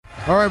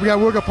All right, we got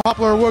Wooga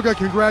Poplar. Wooga,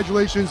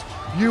 congratulations.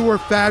 You were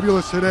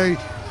fabulous today.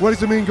 What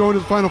does it mean going to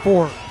the Final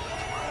Four?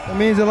 It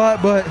means a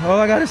lot, but all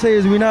I got to say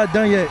is we're not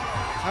done yet.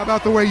 How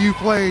about the way you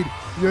played?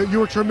 You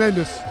were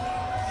tremendous.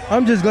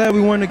 I'm just glad we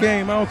won the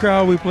game. I don't care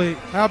how we played.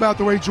 How about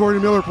the way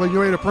Jordan Miller played?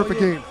 You made a perfect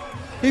game.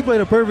 He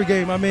played a perfect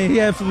game. I mean, he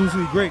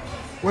absolutely great.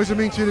 What does it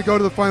mean to you to go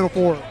to the Final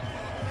Four?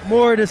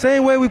 More the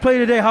same way we played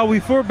today, how we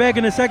fought back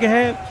in the second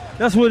half.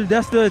 That's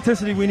the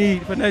intensity we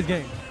need for next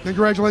game.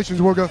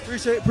 Congratulations, Wooga.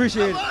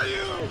 Appreciate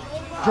it.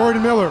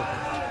 Jordan Miller.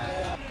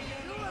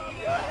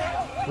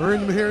 We're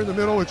here in the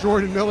middle with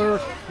Jordan Miller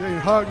getting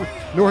hugged with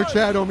Nor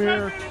Chad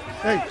O'Meara.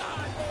 Hey,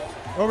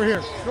 over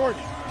here,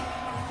 Jordan.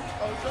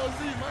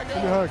 Give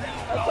me a hug.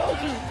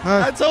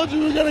 I told you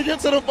we were going to get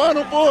to the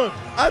Final Four.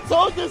 I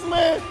told this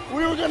man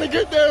we were going to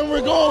get there, and we're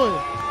going.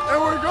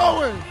 And we're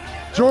going.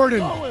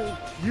 Jordan,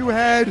 you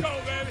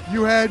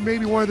had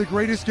maybe one of the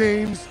greatest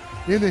games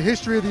in the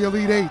history of the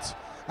Elite Eight.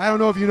 I don't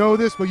know if you know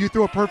this, but you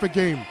threw a perfect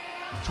game.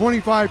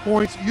 25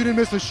 points. You didn't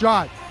miss a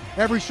shot.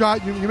 Every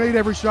shot, you made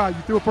every shot.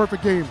 You threw a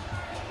perfect game.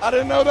 I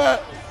didn't know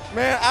that.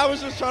 Man, I was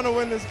just trying to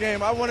win this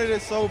game. I wanted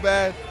it so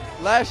bad.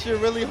 Last year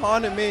really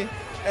haunted me.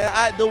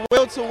 And the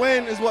will to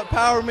win is what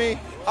powered me.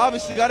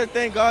 Obviously, got to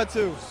thank God,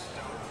 too.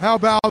 How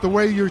about the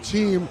way your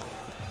team,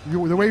 the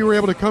way you were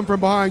able to come from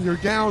behind? You're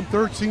down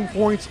 13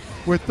 points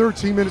with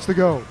 13 minutes to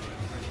go.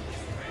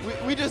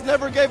 We just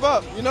never gave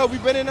up. You know,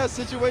 we've been in that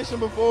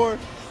situation before.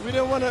 We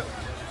didn't want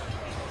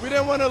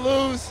to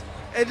lose.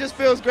 It just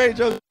feels great,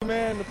 Joe,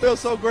 man. It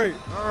feels so great.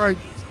 All right.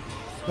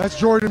 That's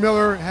Jordan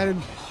Miller. Had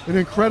an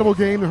incredible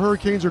game. The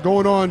Hurricanes are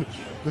going on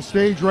the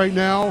stage right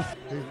now.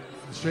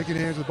 Shaking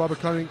hands with Bubba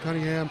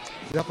Cunningham,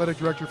 the athletic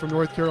director from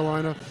North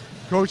Carolina.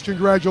 Coach,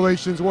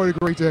 congratulations. What a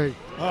great day.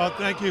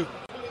 Thank you.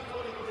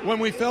 When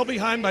we fell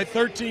behind by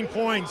 13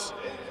 points,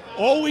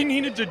 all we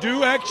needed to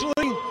do actually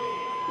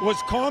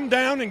was calm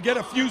down and get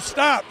a few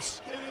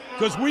stops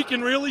because we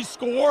can really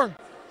score.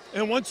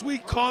 And once we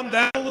calmed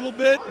down a little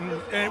bit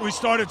and we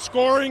started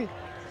scoring,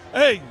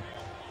 hey,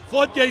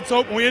 floodgates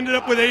open. We ended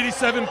up with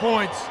 87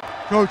 points.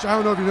 Coach, I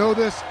don't know if you know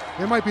this.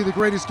 It might be the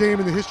greatest game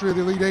in the history of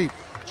the Elite Eight.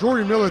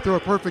 Jordan Miller threw a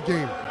perfect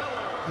game.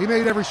 He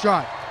made every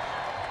shot.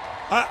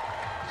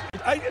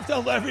 I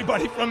tell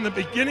everybody from the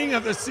beginning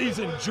of the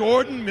season,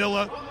 Jordan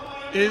Miller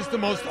is the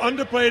most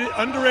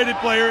underrated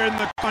player in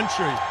the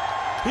country.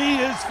 He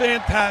is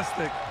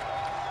fantastic.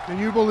 Can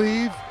you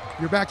believe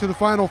you're back to the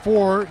Final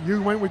Four?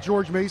 You went with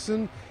George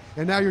Mason,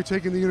 and now you're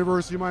taking the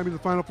University of Miami to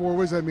the Final Four.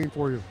 What does that mean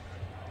for you?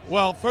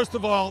 Well, first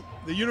of all,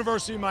 the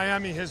University of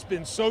Miami has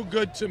been so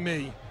good to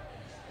me.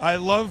 I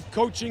love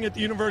coaching at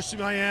the University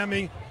of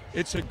Miami.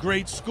 It's a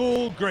great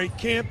school, great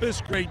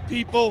campus, great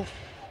people,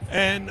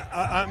 and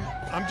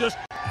I'm just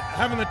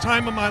having the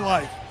time of my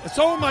life. And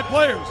so are my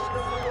players.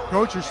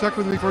 Coach, you're stuck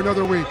with me for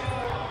another week.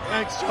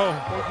 Thanks, Joe.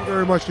 Thank you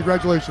very much.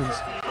 Congratulations.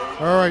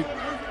 All right.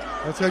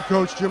 That's head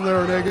coach Jim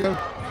Larrañaga.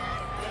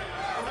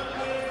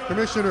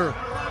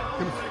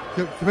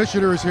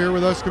 Commissioner is here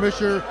with us.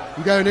 Commissioner,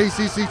 you got an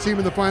ACC team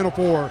in the Final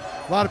Four.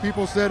 A lot of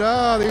people said,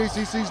 the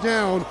ACC's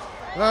down.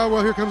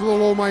 Well, here comes a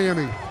little old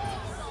Miami.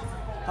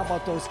 How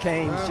about those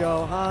Canes,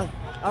 Joe, huh?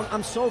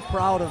 I'm so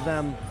proud of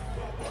them.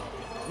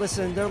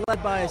 Listen, they're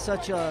led by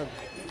such a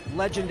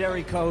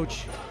legendary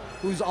coach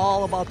who's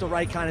all about the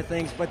right kind of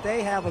things, but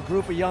they have a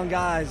group of young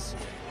guys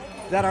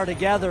that are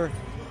together.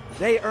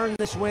 They earn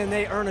this win.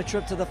 They earn a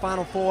trip to the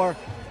Final Four,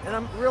 and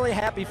I'm really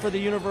happy for the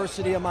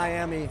University of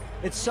Miami.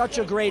 It's such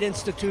a great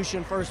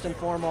institution, first and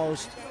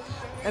foremost,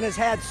 and has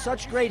had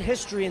such great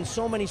history in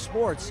so many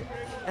sports.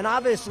 And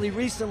obviously,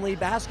 recently,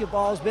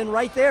 basketball has been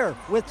right there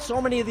with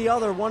so many of the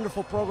other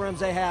wonderful programs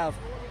they have.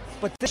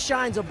 But this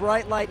shines a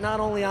bright light not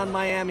only on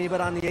Miami,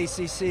 but on the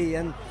ACC.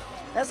 And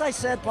as I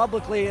said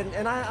publicly,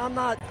 and I'm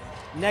not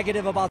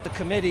negative about the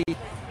committee,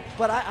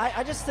 but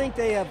I just think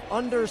they have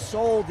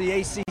undersold the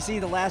ACC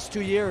the last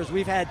 2 years.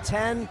 We've had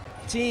 10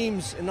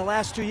 teams in the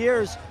last 2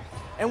 years,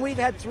 and we've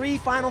had 3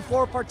 Final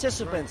Four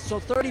participants. So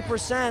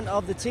 30%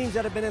 of the teams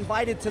that have been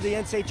invited to the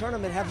NCAA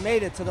tournament have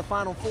made it to the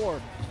Final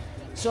Four.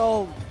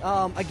 So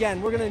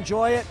again, we're going to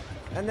enjoy it,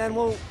 and then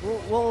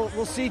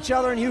we'll see each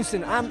other in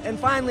Houston. And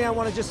finally, I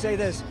want to just say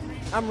this: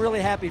 I'm really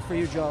happy for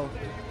you, Joe.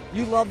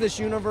 You love this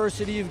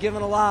university. You've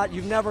given a lot.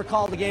 You've never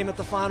called a game at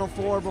the Final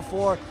Four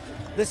before.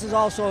 This is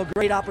also a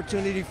great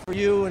opportunity for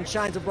you, and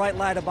shines a bright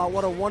light about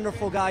what a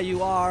wonderful guy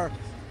you are,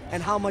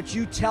 and how much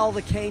you tell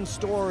the Canes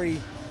story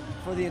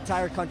for the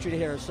entire country to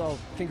hear. So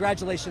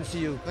congratulations to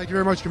you. Thank you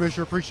very much,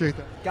 Commissioner. Appreciate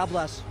that. God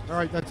bless. All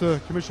right, that's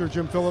Commissioner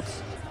Jim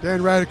Phillips. Dan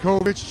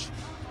Radacovich.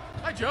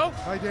 Hi, Joe.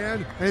 Hi,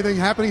 Dan. Anything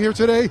happening here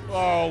today?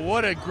 Oh,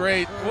 what a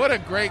great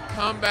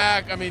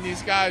comeback. I mean,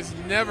 these guys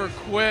never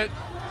quit.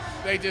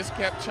 They just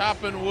kept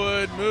chopping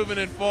wood, moving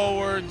it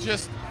forward,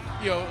 just,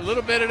 a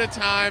little bit at a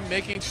time,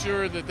 making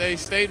sure that they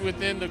stayed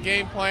within the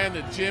game plan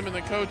that Jim and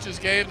the coaches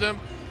gave them.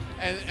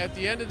 And at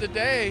the end of the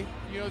day,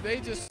 they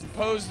just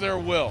imposed their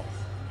will.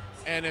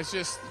 And it's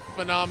just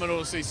phenomenal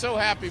to see. So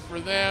happy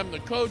for them, the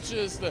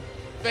coaches, the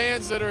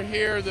fans that are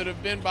here that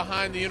have been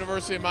behind the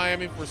University of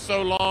Miami for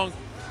so long.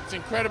 It's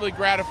incredibly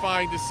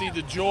gratifying to see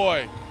the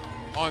joy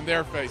on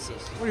their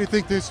faces. What do you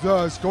think this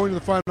does, going to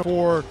the Final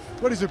Four?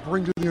 What does it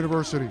bring to the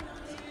university?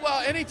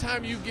 Well,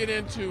 anytime you get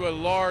into a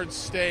large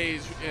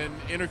stage in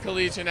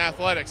intercollegiate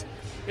athletics,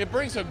 it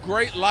brings a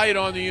great light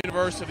on the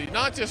university,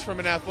 not just from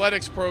an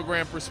athletics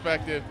program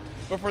perspective,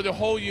 but for the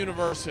whole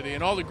university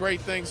and all the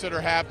great things that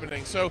are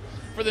happening. So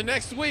for the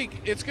next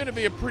week, it's going to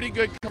be a pretty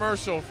good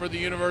commercial for the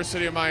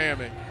University of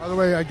Miami. By the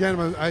way,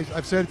 again,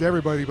 I've said it to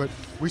everybody, but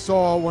we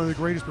saw one of the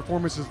greatest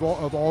performances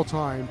of all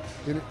time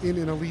in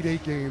an Elite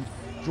Eight game.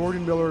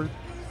 Jordan Miller,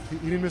 he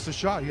didn't miss a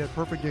shot. He had a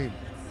perfect game.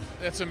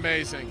 That's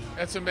amazing.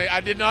 That's amazing.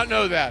 I did not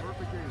know that.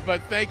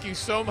 But thank you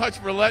so much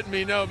for letting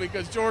me know,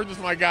 because Jordan's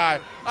my guy.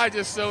 I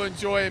just so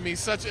enjoy him.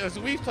 He's such, as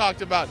we've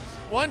talked about,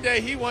 one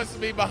day he wants to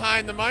be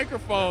behind the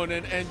microphone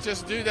and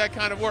just do that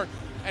kind of work.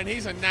 And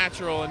he's a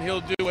natural, and he'll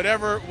do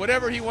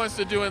whatever he wants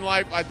to do in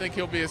life. I think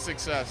he'll be a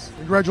success.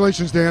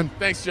 Congratulations, Dan.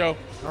 Thanks, Joe.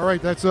 All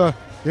right, that's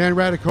Dan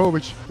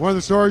Radacovich, one of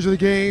the stars of the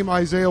game.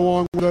 Isiah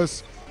Wong with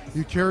us.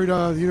 You carried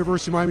the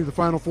University of Miami to the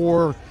Final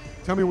Four.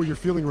 Tell me what you're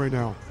feeling right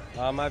now.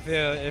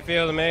 It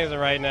feels amazing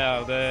right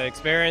now. The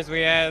experience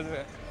we had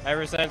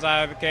ever since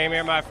I came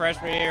here my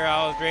freshman year,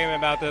 I was dreaming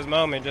about this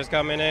moment, just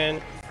coming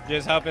in,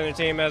 just helping the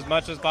team as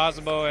much as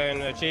possible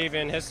and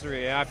achieving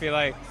history. And I feel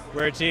like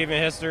we're achieving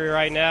history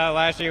right now.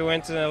 Last year we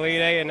went to the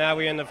Elite Eight, and now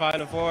we're in the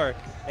Final Four.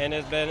 And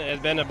it's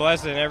been a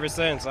blessing ever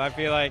since. I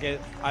feel like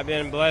I've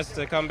been blessed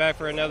to come back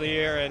for another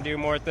year and do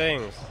more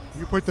things.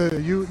 You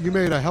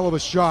made a hell of a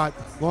shot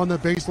on the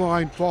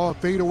baseline,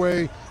 fade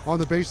away on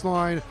the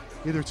baseline,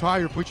 either tie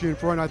or put you in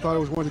front. I thought it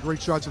was one of the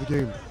great shots of the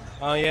game.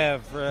 Oh yeah,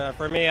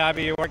 for me, I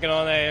be working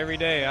on that every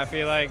day. I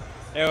feel like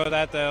it was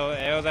at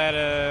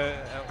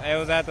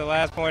the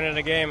last point of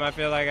the game. I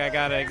feel like I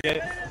gotta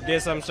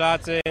get some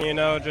shots in,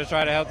 just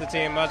try to help the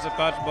team much as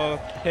possible,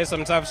 hit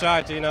some tough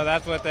shots.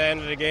 That's what the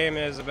end of the game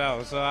is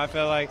about. So I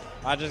feel like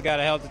I just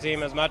gotta help the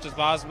team as much as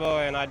possible,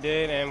 and I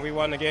did, and we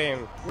won the game.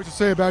 What you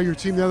say about your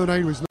team the other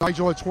night? It was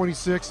Nigel at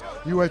 26,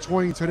 you had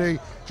 20. Today,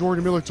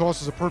 Jordan Miller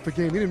tosses a perfect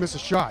game. He didn't miss a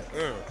shot.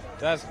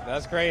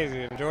 That's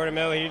crazy. Jordan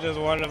Miller, he's just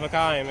one of a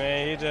kind,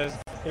 man.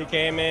 He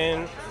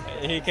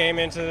came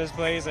into this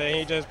place and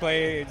he just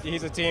played.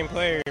 He's a team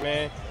player,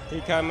 man. He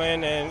come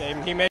in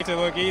and he makes it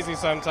look easy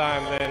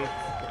sometimes, and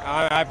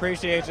I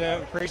appreciate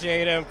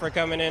him for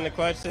coming in the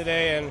clutch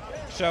today and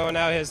showing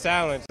out his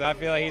talents. I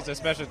feel like he's a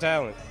special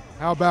talent.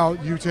 How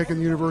about you taking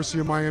the University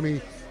of Miami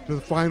to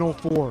the Final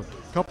Four?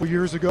 A couple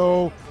years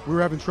ago, we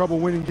were having trouble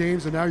winning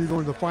games, and now you're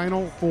going to the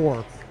Final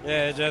Four.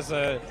 Yeah, it's just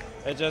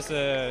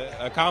a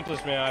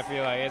accomplishment. I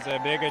feel like it's a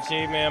big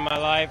achievement in my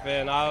life,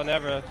 and I'll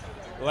never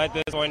let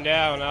this one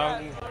down.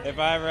 If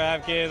I ever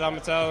have kids, I'm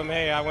gonna tell them,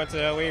 hey, I went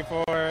to Elite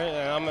Four,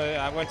 and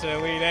I went to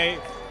Elite Eight,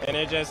 and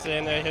it's just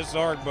in the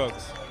historic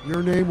books.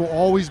 Your name will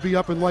always be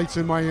up in lights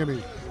in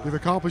Miami. You've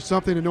accomplished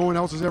something that no one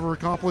else has ever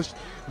accomplished.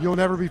 You'll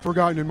never be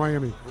forgotten in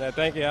Miami. Yeah,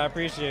 thank you. I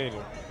appreciate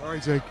it. All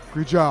right, Zach.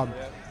 Good job.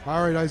 Yeah.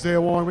 All right, Isiah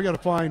Wong. We got to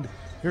find.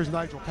 Here's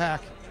Nigel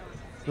Pack.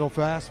 Real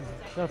fast.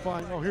 Got to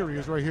find. Oh, here he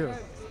is, right here.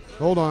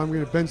 Hold on. I'm going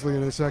to get Bensley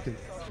in a second.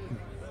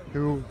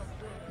 Who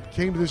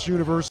came to this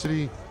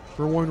university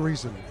for one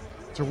reason: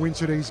 to win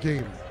today's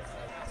game.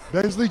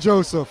 Bensley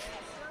Joseph.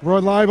 We're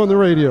live on the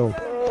radio.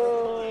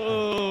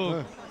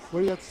 What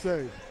do you have to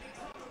say?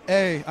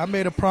 Hey, I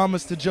made a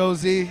promise to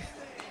Josie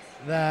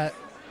that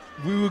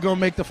we were going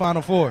to make the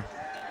Final Four.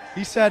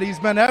 He said he's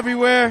been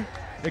everywhere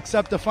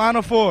except the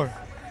Final Four.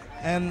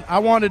 And I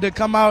wanted to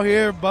come out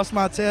here, bust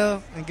my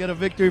tail, and get a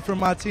victory for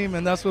my team,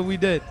 and that's what we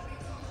did.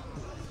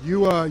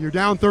 You're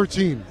down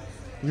 13.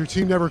 Your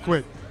team never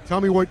quit. Tell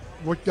me what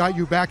got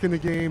you back in the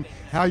game,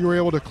 how you were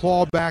able to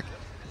claw back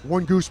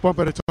one goosebump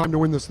at a time to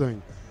win this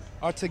thing.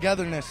 Our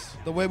togetherness,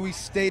 the way we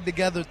stayed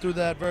together through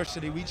the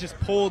adversity. We just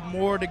pulled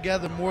more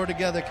together,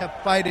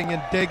 kept fighting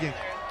and digging.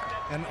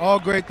 And all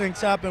great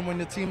things happen when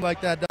a team like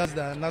that does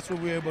that, and that's what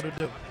we were able to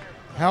do.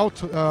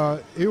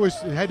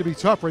 It had to be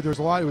tough, right? There were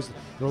a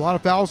lot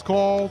of fouls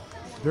called,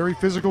 very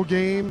physical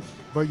game,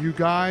 but you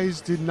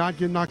guys did not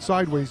get knocked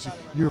sideways.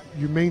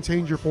 You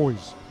maintained your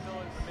poise.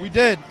 We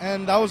did,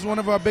 and that was one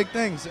of our big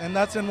things, and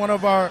that's in one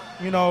of our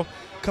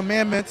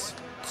commandments.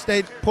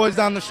 Stay poised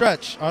down the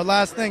stretch, our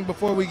last thing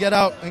before we get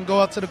out and go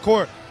out to the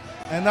court.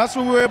 And that's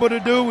what we were able to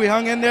do. We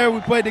hung in there,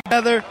 we played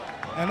together,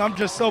 and I'm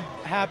just so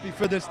happy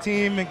for this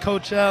team and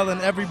Coach L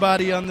and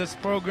everybody on this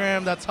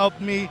program that's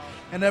helped me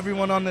and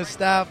everyone on this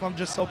staff. I'm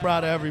just so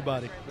proud of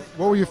everybody.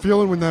 What were you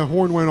feeling when the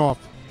horn went off?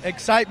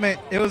 Excitement.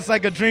 It was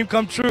like a dream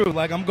come true,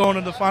 like I'm going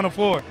to the Final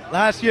Four.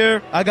 Last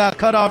year, I got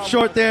cut off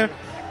short there,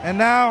 and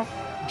now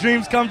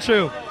dreams come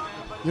true.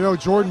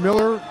 Jordan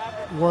Miller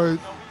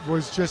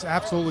was just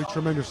absolutely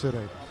tremendous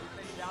today.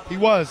 He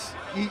was.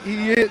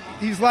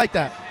 He's like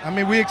that. I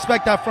mean, we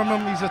expect that from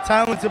him. He's a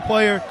talented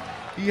player.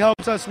 He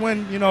helps us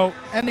win,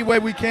 any way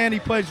we can. He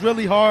plays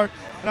really hard,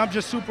 and I'm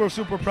just super,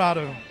 super proud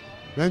of him.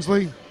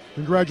 Bensley,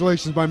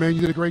 congratulations, my man.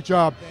 You did a great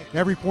job.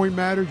 Every point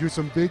mattered. You had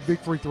some big, big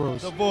free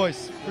throws. The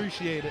voice.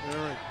 Appreciate it.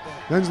 All right.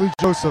 Bensley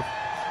Joseph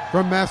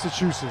from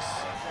Massachusetts.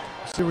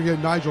 Let's see if we get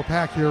Nigel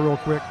Pack here real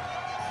quick.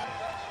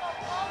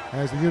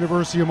 As the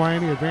University of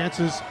Miami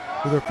advances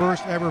to their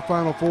first ever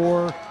Final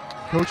Four.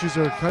 Coaches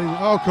are cutting.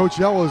 Oh, Coach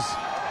Ella's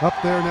up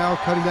there now,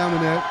 cutting down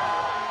the net.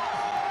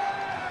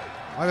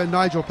 I got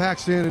Nigel Pack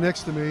standing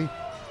next to me.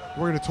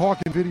 We're going to talk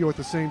and video at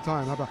the same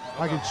time. How about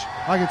I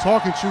can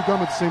talk and chew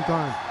gum at the same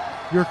time.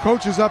 Your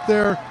coach is up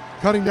there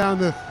cutting down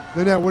the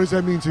net. What does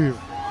that mean to you?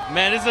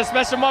 Man, this is a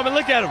special moment.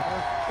 Look at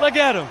him. Look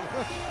at him.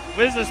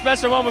 This is a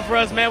special moment for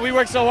us, man. We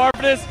worked so hard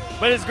for this,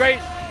 but it's great.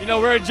 You know,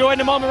 we're enjoying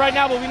the moment right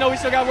now, but we know we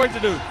still got work to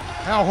do.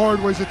 How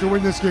hard was it to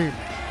win this game?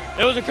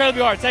 It was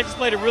incredibly hard. Texas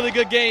played a really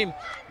good game,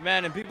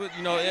 man, and people,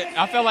 you know,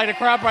 I felt like the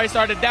crowd probably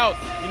started to doubt.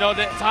 You know,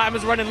 the time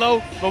is running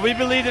low, but we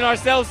believed in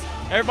ourselves.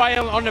 Everybody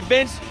on the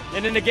bench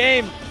and in the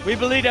game, we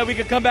believe that we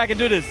could come back and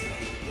do this.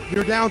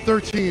 You're down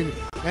 13,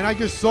 and I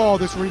just saw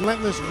this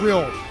relentless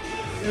will.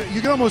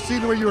 You can almost see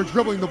the way you were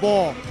dribbling the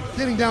ball,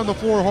 getting down the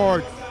floor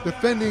hard,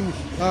 defending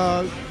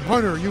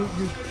Hunter. You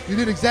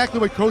did exactly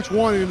what Coach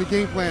wanted in the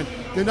game plan.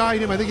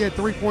 Denied him. I think he had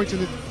 3 points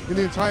in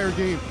the entire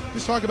game.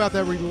 Just talk about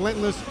that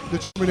relentless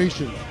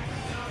determination.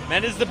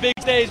 Man, this is the big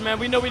stage, man.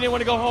 We know we didn't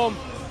want to go home.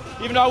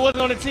 Even though I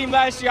wasn't on the team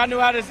last year, I knew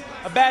I had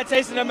a bad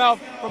taste in their mouth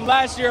from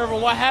last year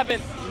from what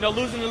happened, you know,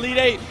 losing the Elite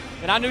Eight.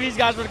 And I knew these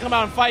guys were going to come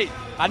out and fight.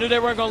 I knew they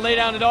weren't going to lay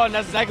down at all, and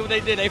that's exactly what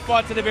they did. They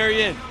fought to the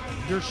very end.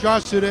 Your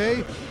shots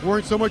today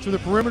weren't so much from the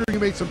perimeter. You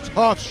made some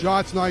tough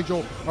shots,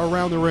 Nigel,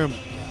 around the rim.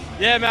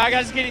 Yeah, man, I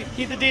got to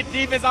keep the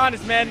defense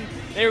honest, man.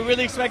 They were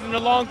really expecting the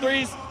long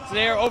threes, so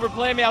they were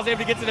overplaying me. I was able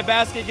to get to the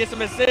basket, get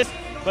some assists,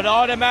 but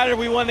all that mattered,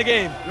 we won the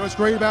game. You know what's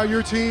great about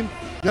your team?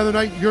 The other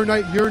night,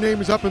 your name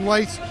is up in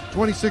lights,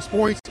 26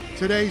 points.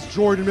 Today's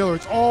Jordan Miller.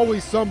 It's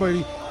always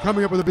somebody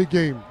coming up with a big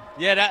game.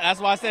 Yeah, that's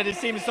why I said this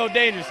team is so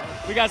dangerous.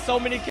 We got so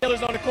many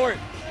killers on the court.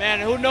 Man,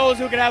 who knows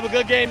who can have a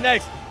good game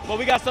next? But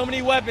we got so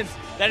many weapons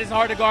that it's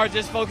hard to guard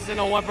just focusing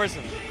on one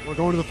person. We're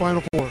going to the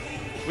Final Four.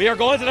 We are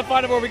going to the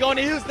Final Four. We're going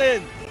to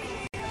Houston.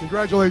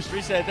 Congratulations.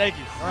 Appreciate it. Thank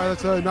you. All right,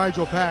 that's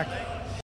Nigel Pack.